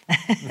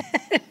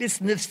litt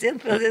snufsinn,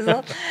 for å si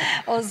sånn.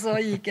 Og så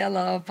gikk jeg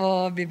da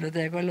på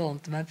biblioteket og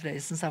lånte meg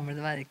Prøysen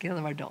samlede verker, og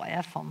det var da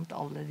jeg fant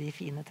alle de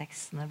fine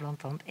tekstene,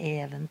 blant annet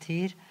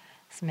Eventyr,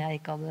 som jeg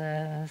ikke hadde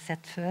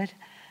sett før.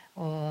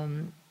 Og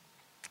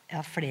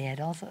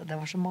flere, altså. Det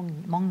var så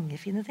mange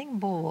fine ting,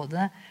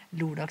 både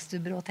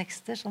Lorax-stubber og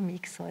tekster som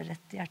gikk så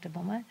rett i hjertet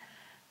på meg.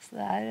 Så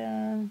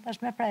det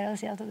som jeg pleier å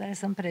si, at det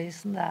liksom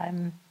Prøysen,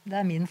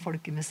 det min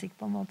folkemusikk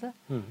på en måte.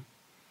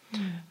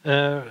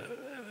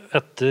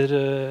 Etter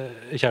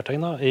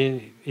Kjærtegn da,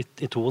 i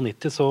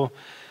 92, så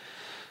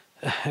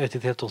jeg vet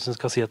ikke helt hvordan jeg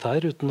skal si dette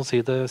her, uten å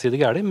si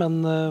det gærlig,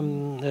 men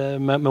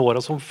med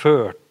årene som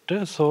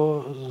førte,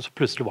 så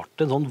plutselig ble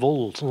det en sånn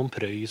voldsom sånn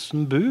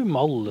Prøysen-boom.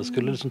 Alle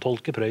skulle liksom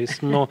tolke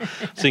Prøysen og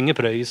synge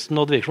Prøysen,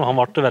 og det virker som han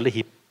ble veldig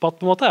hipp på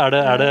en måte.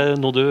 Er det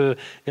noe du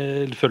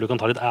føler du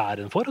kan ta litt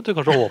æren for? At du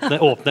kanskje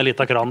åpner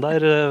litt av kran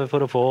der for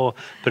å få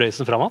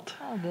Prøysen fram igjen?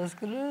 Ja, det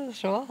skulle du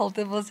se, holdt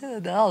jeg på å si.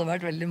 Det hadde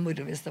vært veldig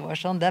moro hvis det var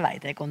sånn. Det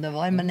vet jeg ikke om det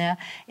var, men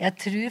jeg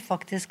tror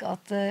faktisk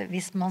at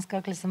hvis man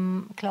skal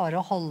liksom klare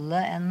å holde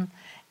en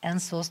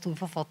så stor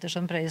forfatter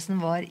som Prøysen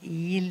var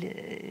i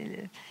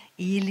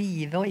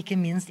livet, og ikke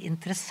minst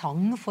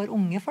interessant for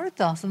unge folk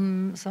da,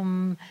 som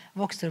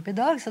vokser opp i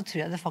dag, så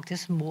tror jeg det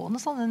faktisk må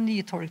noen sånne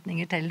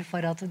nytolkninger til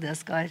for at det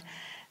skal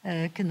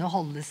kunne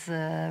holdes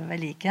ved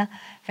like.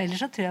 For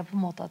ellers så tror jeg på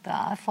en måte at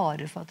det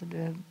fare for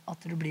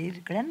at du blir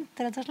glemt,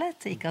 rett og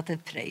slett. Ikke at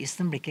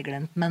Prøysen blir ikke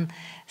glemt, men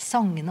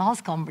sangene hans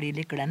kan bli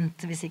litt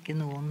glemt hvis ikke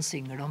noen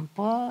synger dem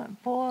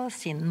på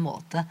sin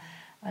måte,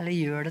 eller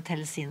gjør det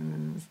til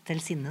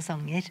sine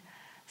sanger.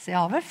 Så jeg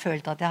har vel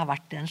følt at jeg har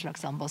vært en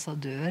slags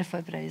ambassadør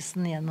for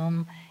Prøysen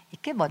gjennom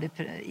ikke bare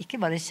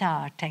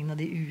kjærtegn og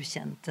de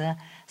ukjente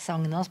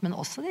sangene hans, men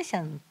også de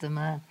kjente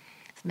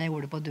som jeg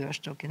gjorde på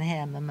dørstokken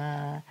hjemme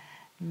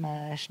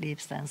med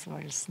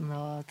Slipsteinsvalsen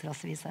og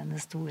Trassviserne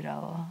Stora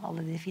og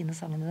alle de fine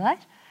sangene der.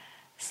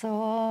 Så,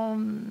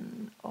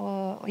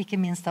 og ikke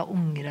minst da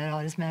Unger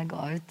rare som jeg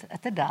ga ut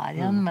etter der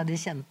igjen med de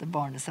kjente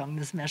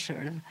barnesangene som jeg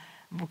selv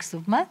vokste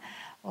opp med.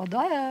 Og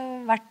da har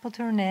jeg vært på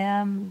turné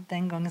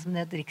den gangen som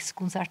det het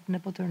Rikskonsertene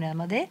på turné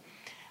med de.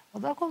 Og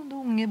da kom det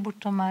unge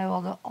bort til meg og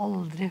hadde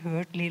aldri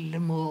hørt Lille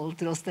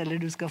Måltrost eller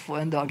Du skal få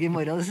en dag i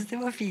morgen. Jeg synes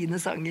det var fine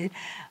sanger.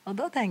 Og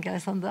da tenker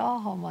jeg sånn, da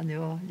har man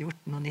jo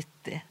gjort noe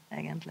nyttig,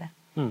 egentlig.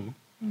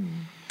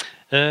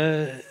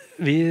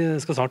 Vi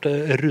skal snart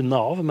runde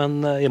av,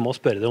 men jeg må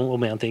spørre deg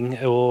om en ting.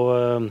 Og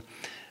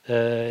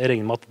jeg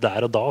regner med at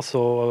der og da så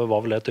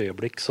var vel et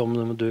øyeblikk som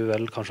du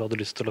vel kanskje hadde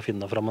lyst til å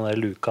finne fram den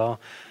der luka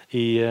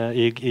i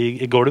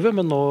gulvet,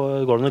 men nå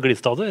går det noe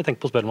glidstadig. Jeg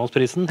tenker på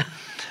Spellemannsprisen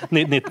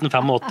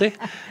 1985.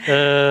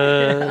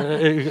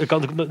 Kan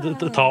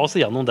du ta oss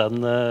igjennom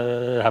den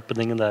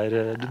happeningen der,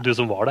 du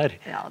som var der?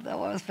 Ja, det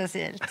var jo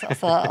spesielt.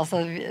 Altså,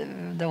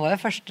 det var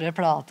jo første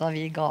plata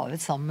vi ga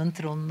ut sammen,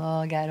 Trond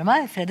og Geir og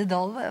meg. Freddy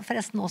Dahl var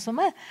forresten også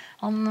med.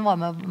 Han var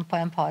med på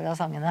en par av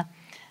sangene.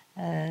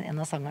 En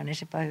av sangerne i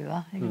Skippa Hua,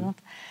 ikke sant?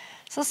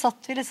 Så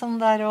satt vi liksom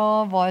der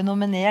og var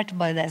nominert.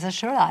 Bare det i seg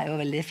selv jo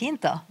veldig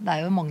fint da.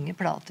 Det jo mange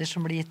plater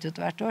som blir gitt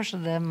ut hvert år, så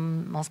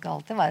man skal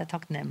alltid være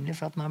takknemlig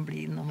for at man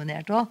blir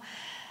nominert også.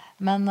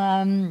 Men,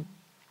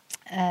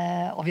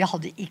 og vi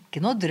hadde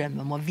ikke noe drøm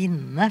om å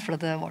vinne, for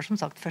det var som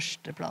sagt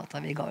første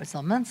plata vi ga ut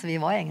sammen, så vi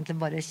var egentlig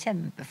bare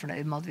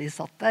kjempefornøyd med at vi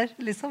satt der,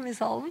 liksom, i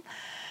salen.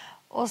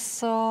 Og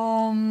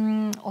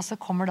så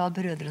kommer da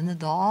Brødrene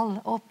Dahl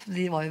opp.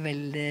 De var jo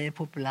veldig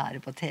populære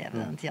på TV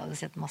den tiden. Jeg hadde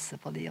sett masse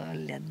på de og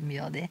ledd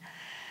mye av de.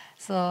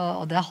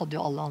 Og det hadde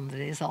jo alle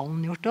andre i salen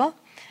gjort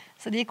også.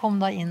 Så de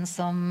kom da inn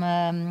som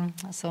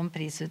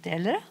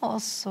prisutdelere, og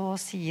så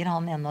sier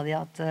han en av de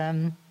at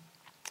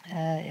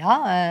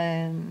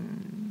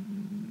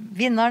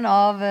vinneren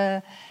av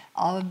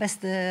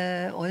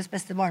årets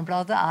beste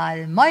barneplate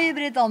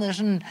Britt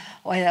Andersen,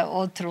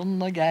 og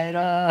Trond og Geir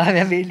og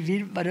jeg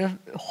vil bare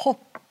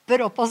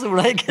hopper opp av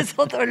sola, ikke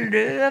sant, og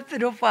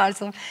løper opp og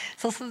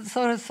så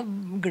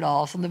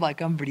glad som det bare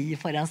kan bli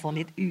for en sånn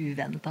litt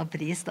uventet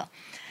pris da.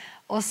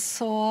 Og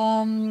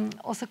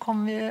så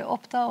kom vi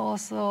opp da, og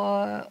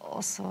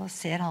så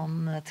ser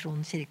han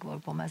Trond Kirkevåg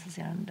på meg, så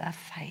sier han, det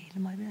feil,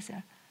 May-Britt, sier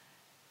han.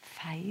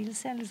 Feil,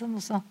 sier jeg liksom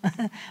også.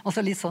 Og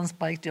så litt sånn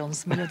Spike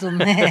Jonze med litt sånn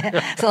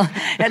så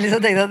jeg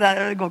liksom tenkte at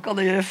det går ikke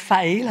an å gjøre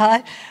feil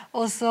her.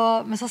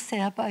 Men så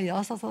ser jeg på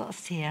øya, så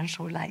ser han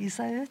så lei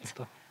seg ut.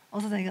 Og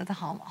så tenker jeg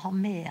at han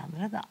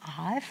mener det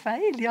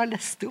feil. De har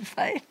lest opp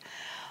feil.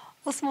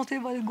 Og så måtte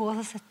vi bare gå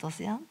og sette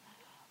oss igjen.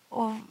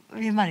 Og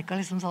vi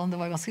merket liksom sånn, det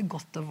var ganske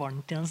godt og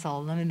varmt i den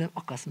salen, men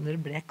akkurat som det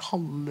ble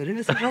kaldere,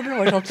 hvis det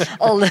var sånn,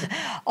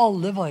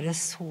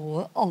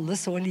 alle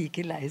så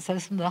like lei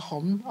seg som det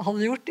han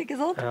hadde gjort, ikke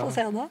sant, på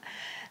scenen.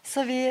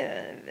 Så vi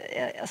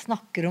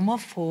snakker om å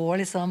få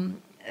liksom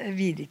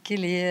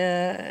virkelig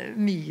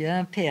mye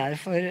PR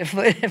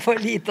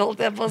for lite,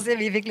 holdt jeg på å si.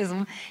 Vi fikk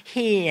liksom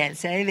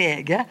helsida i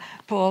VG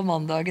på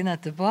mandagen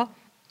etterpå.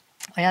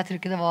 Og jeg tror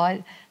ikke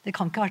det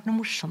kan ikke ha vært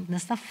noe morsomt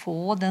nesten å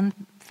få den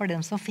for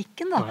dem som fikk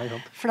den da. Nei,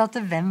 for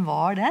hvem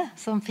var det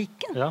som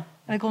fikk den? Ja.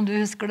 Jeg vet ikke om du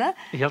husker det?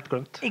 Helt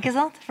glemt. Ikke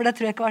sant? For det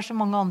tror jeg ikke var så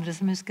mange andre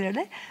som husker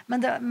heller.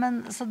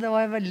 Så det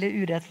var veldig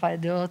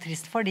urettferdig og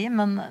trist for dem,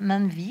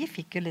 men vi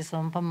fikk jo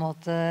liksom på en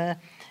måte,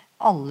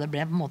 alle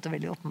ble på en måte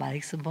veldig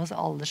oppmerksomme på oss,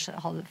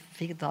 alle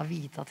fikk da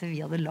vite at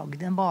vi hadde lagd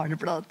en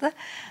barneplate.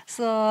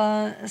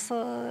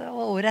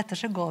 Og året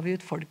etter så ga vi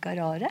ut Folk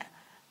rare.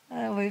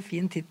 Det var jo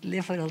fin titel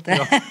i forhold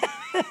til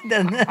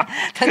den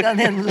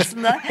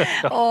hendelsen der.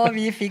 Og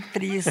vi fikk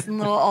prisen,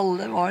 og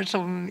alle var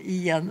som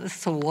igjen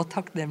så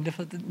takknemlige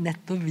for at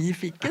nettopp vi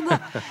fikk den.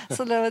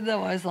 Så det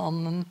var jo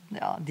sånn,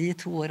 ja, de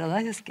 2 årene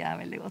der husker jeg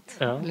veldig godt.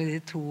 Ja. Eller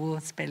de 2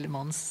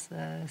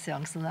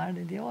 spellemannsseansene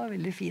der, de var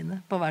veldig fine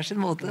på hver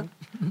sin måte.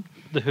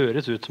 Det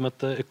høres ut som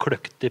et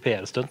kløktig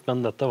PR-stunt,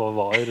 men dette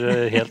var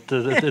helt,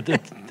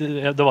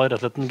 det var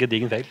rett og slett en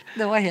gedigen feil.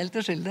 Det var helt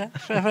uskyldig,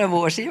 fra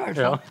vår side i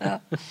hvert fall. Ja.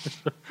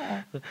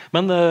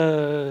 Men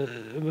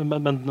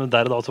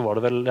der og da så var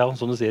det vel, ja,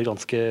 som du sier,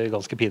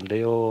 ganske pinlig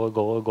å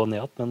gå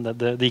ned, men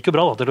det gikk jo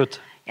bra da til slutt.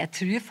 Jeg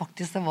tror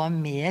faktisk det var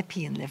mer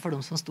pinlig for de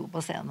som sto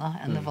på scenen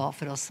enn det var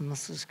for oss som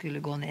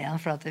skulle gå ned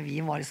igjen, for at vi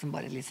var liksom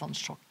bare litt sånn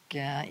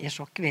i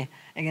sjokk vi,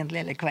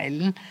 egentlig hele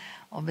kvelden,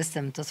 og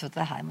bestemte oss for at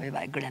det her må vi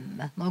bare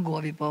glemme. Nå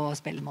går vi på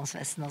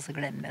Spellemannsfesten, og så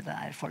glemmer vi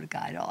det Folk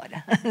rare,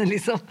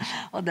 liksom.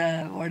 Og det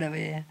var det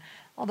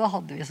Og da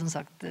hadde vi som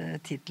sagt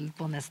titel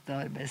på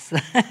neste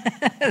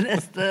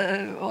neste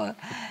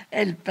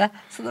LP,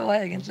 så det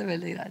var egentlig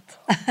veldig greit.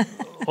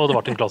 Og det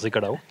var en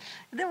klassiker det også?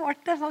 Det var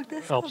det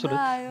faktisk. Ja, absolutt. Og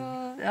det er jo,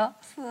 ja,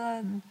 så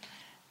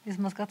hvis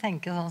man skal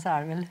tenke sånn, så er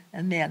det vel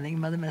en mening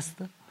med det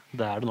meste.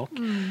 Det er det nok.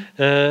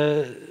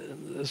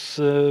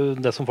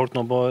 Det som folk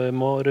nå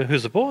må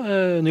huske på,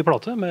 ny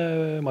plate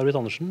med Britt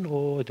Andersen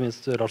og ikke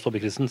minst Lars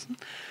Saabye Christensen.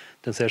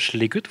 Den ser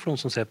slik ut for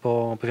noen som ser på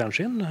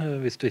fjernsyn.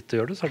 Hvis du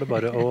ikke gjør det, så er det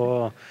bare å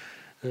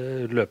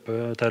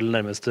løpe til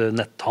nærmeste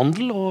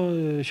netthandel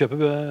og kjøpe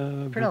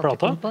plata.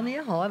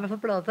 Platekompaniet har i hvert fall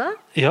plata.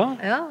 Ja.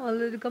 Ja,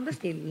 eller du kan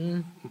bestille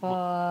den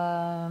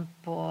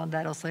på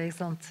der også, ikke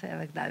sant? Jeg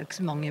vet, det er jo ikke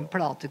så mange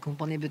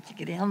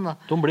platekompanibutikker igjen da.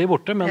 De blir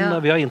borte, men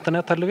vi har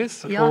internett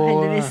heldigvis. Ja,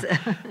 heldigvis.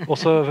 Og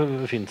så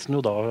finnes den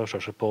jo da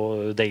selvsagt på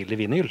Daily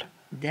Vinyl.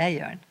 Det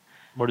gjør den.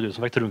 Var det du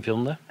som fikk trumf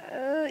gjennom det?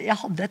 Jeg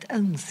hadde et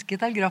ønske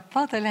til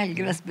Grappa, til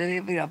Helge Vestby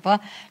Grappa,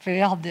 for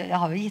jeg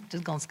har jo gitt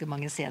ut ganske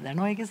mange CD-er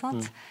nå, ikke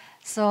sant?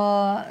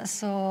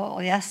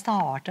 Og jeg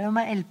startet jo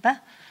med LP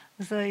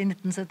i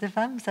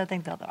 1975, så jeg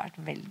tenkte at det hadde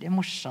vært veldig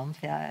morsomt,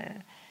 for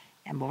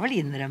jeg må vel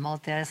innrømme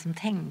at jeg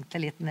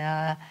tenkte litt når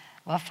jeg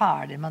var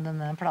ferdig med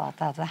denne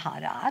plata, at det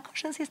her er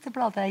kanskje den siste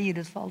plata jeg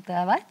gir ut for alt det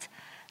jeg vet.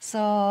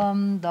 Så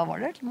da var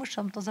det litt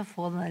morsomt å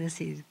få den der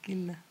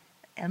sirkel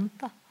endt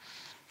da.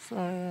 Så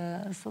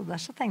der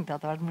så tenkte jeg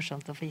at det hadde vært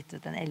morsomt å få gitt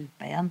ut en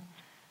LP igjen.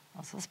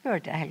 Og så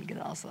spurte jeg Helge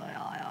da, så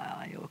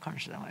jo,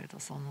 kanskje det var ut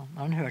og sånn.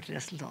 Når han hørte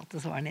resultatet,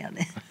 så var han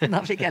enig.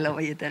 Da fikk jeg lov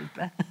å gi et LP.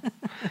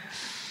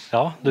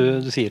 Ja,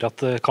 du sier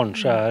at det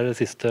kanskje er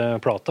siste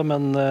plata,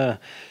 men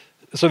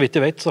så vidt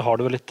jeg vet, så har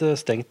du vel litt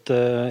stengt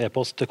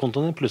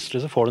e-postkontoen din.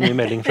 Plutselig så får du en ny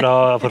melding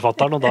fra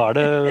forfatteren, og da er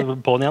det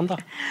på'n igjen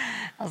da.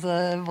 Altså,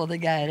 både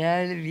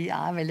Geir, vi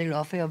er veldig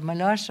glad for å jobbe med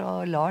Lars,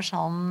 og Lars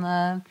han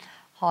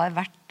har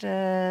vært,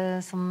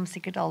 som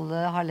sikkert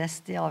alle har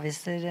lest i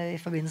aviser i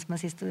forbindelse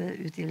med siste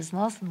utgivelsen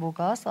av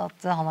boka hans, at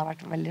han har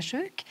vært veldig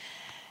syk.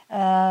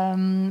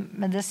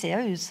 Men det ser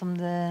jo ut som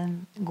det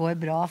går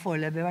bra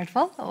foreløpig i hvert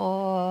fall.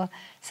 Og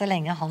så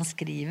lenge han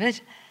skriver,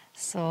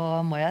 så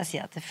må jeg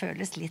si at det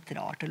føles litt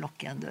rart å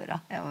lukke igjen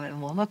døra. Jeg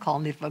må nok ha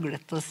han litt på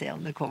gløtt og se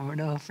om det kommer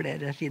noen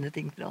flere fine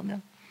ting fra han,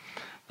 ja.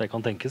 Det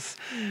kan tenkes.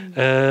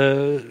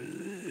 Tusen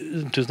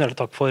hjertelig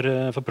takk for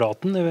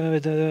praten.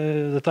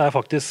 Dette er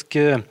faktisk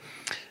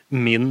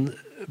min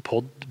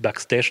podd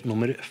Backstage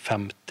nummer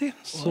 50,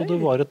 så det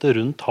var et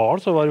rundt tall,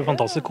 så var det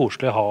fantastisk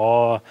koselig å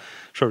ha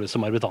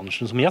selveste Britt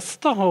Andersen som gjest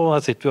da, og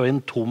her sitter vi jo i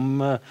en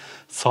tom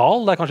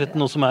sal. Det er kanskje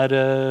ikke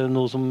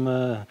noe som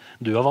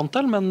du er vant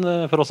til, men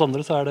for oss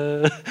andre så er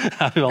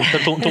vi vant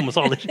til tomme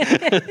saler.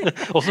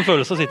 Hvordan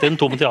føles det å sitte i en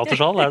tom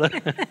teatersal, er det?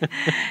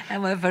 Jeg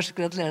må jo først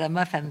gratulere deg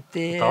med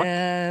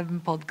 50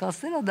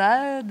 podcaster, og det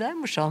er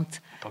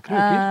morsomt. Takk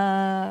for det.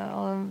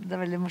 Og det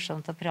er veldig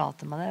morsomt å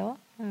prate med deg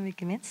også,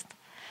 ikke minst.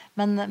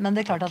 Men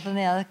det er klart at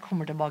når jeg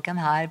kommer tilbake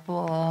her på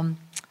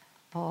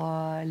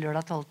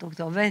lørdag 12.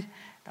 oktober,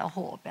 da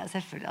håper jeg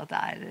selvfølgelig at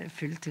det er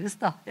fullt hus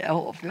da. Jeg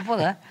håper jo på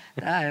det.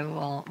 Det er jo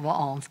hva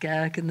annet skal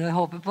jeg kunne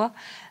håpe på.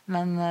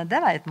 Men det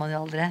vet man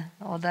jo aldri.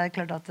 Og det er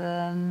klart at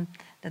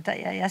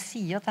jeg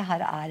sier jo at det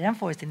her er en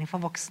forestilling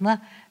for voksne.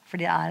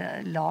 Fordi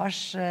Lars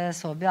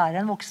Saabye er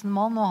en voksen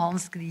mann, og han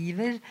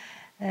skriver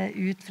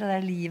ut fra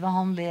det livet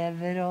han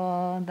lever.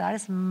 Og det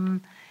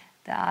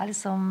er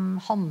liksom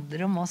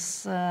handler om oss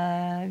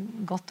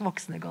godt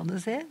voksne, kan du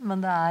si.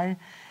 Men det er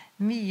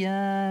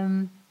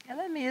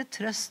mye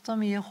trøst og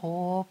mye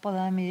håp, og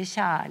det er mye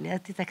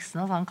kjærlighet i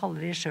tekstene. Han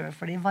kaller de selv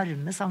for de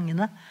varme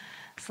sangene.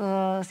 Så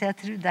jeg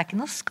tror, det er ikke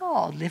noe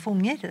skadelig for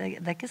unger.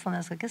 Det er ikke sånn,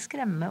 jeg skal ikke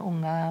skremme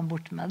unge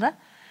bort med det.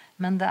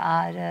 Men det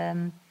er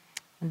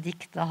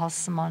dikt av hans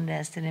som han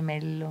leser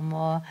imellom,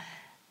 og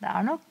det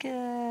er nok,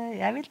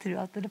 jeg vil tro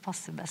at det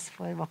passer best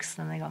for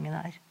voksne denne gangen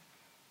her.